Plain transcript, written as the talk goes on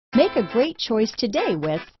Make a great choice today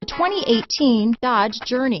with the 2018 Dodge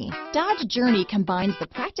Journey. Dodge Journey combines the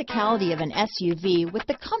practicality of an SUV with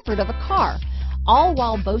the comfort of a car, all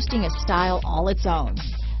while boasting a style all its own.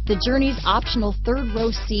 The Journey's optional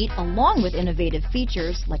third-row seat, along with innovative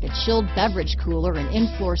features like a chilled beverage cooler and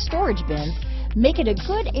in-floor storage bins, make it a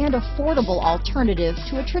good and affordable alternative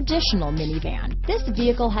to a traditional minivan. This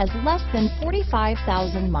vehicle has less than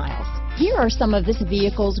 45,000 miles. Here are some of this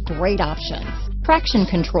vehicle's great options: traction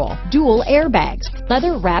control, dual airbags,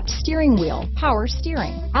 leather-wrapped steering wheel, power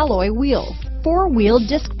steering, alloy wheels, four-wheel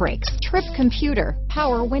disc brakes, trip computer,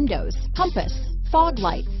 power windows, compass, fog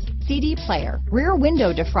lights, CD player, rear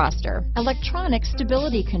window defroster, electronic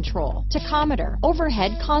stability control, tachometer,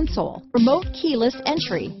 overhead console, remote keyless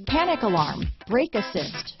entry, panic alarm, brake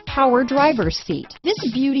assist, power driver's seat. This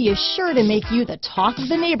beauty is sure to make you the talk of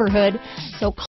the neighborhood, so